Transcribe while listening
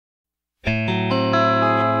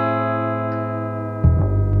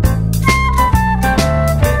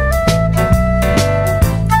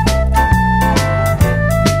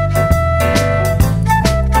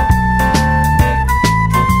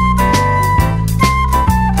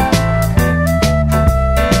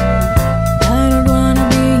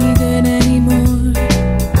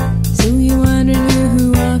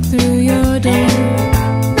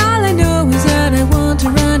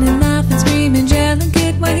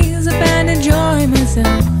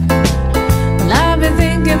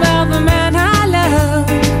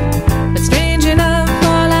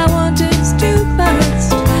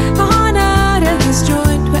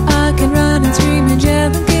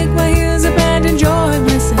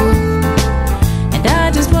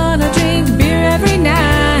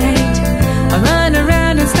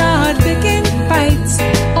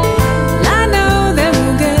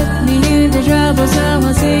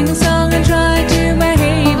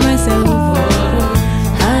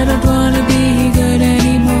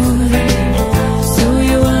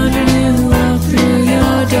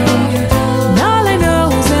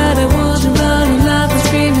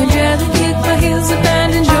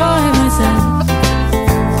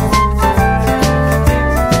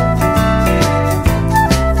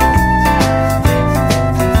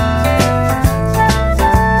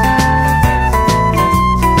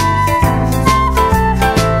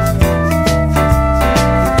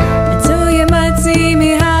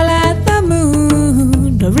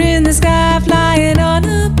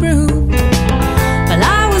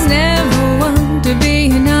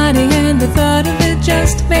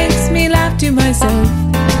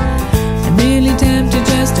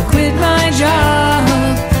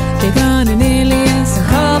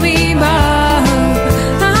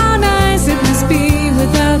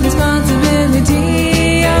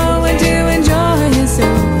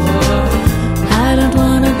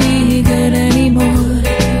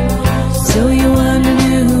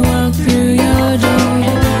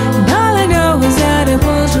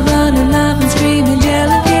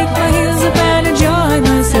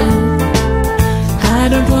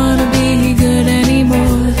wanna be good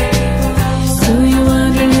anymore. So you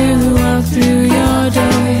wonder who walked through your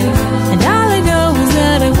door. And all I know is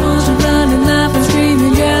that I want to run and laugh and scream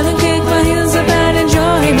and yell and kick my heels up and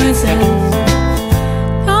enjoy myself.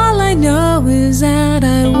 All I know is that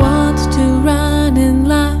I want to run and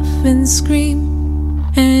laugh and scream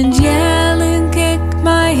and yell and kick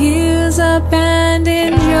my heels up and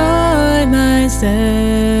enjoy myself.